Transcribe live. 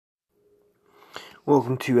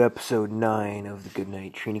Welcome to episode 9 of the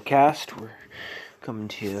Goodnight Trini Cast. We're coming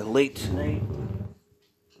to you late tonight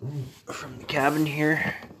from the cabin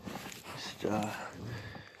here. Just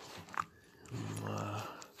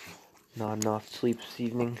nodding off to sleep this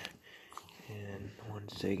evening and wanted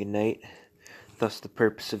to say goodnight. Thus the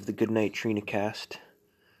purpose of the Goodnight Trini Cast.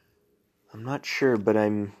 I'm not sure, but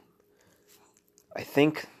I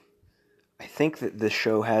think that this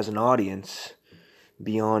show has an audience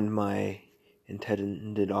beyond my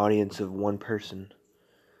intended audience of one person.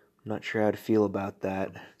 I'm not sure how to feel about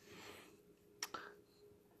that.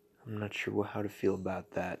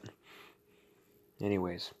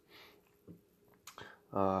 Anyways,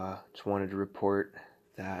 just wanted to report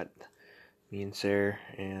that me and Sarah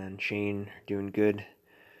and Shane are doing good.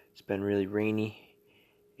 It's been really rainy,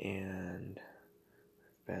 and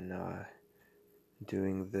I've been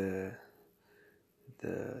doing the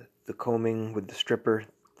combing with the stripper.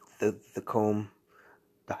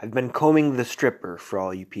 I've been combing the stripper for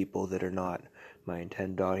all you people that are not my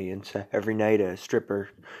intended audience. Every night a stripper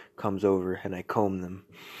comes over and I comb them.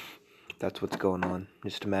 That's what's going on.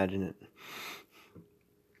 Just imagine it.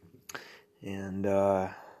 And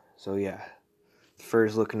so yeah, the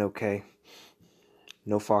fur's looking okay.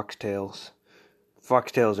 No foxtails.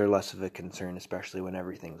 Foxtails are less of a concern, especially when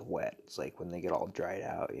everything's wet. It's like when they get all dried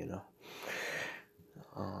out, you know.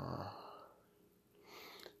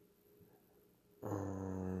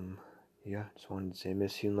 Yeah, just wanted to say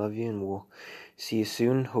miss you and love you, and we'll see you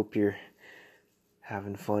soon. Hope you're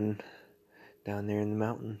having fun down there in the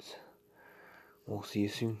mountains. We'll see you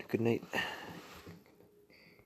soon. Good night.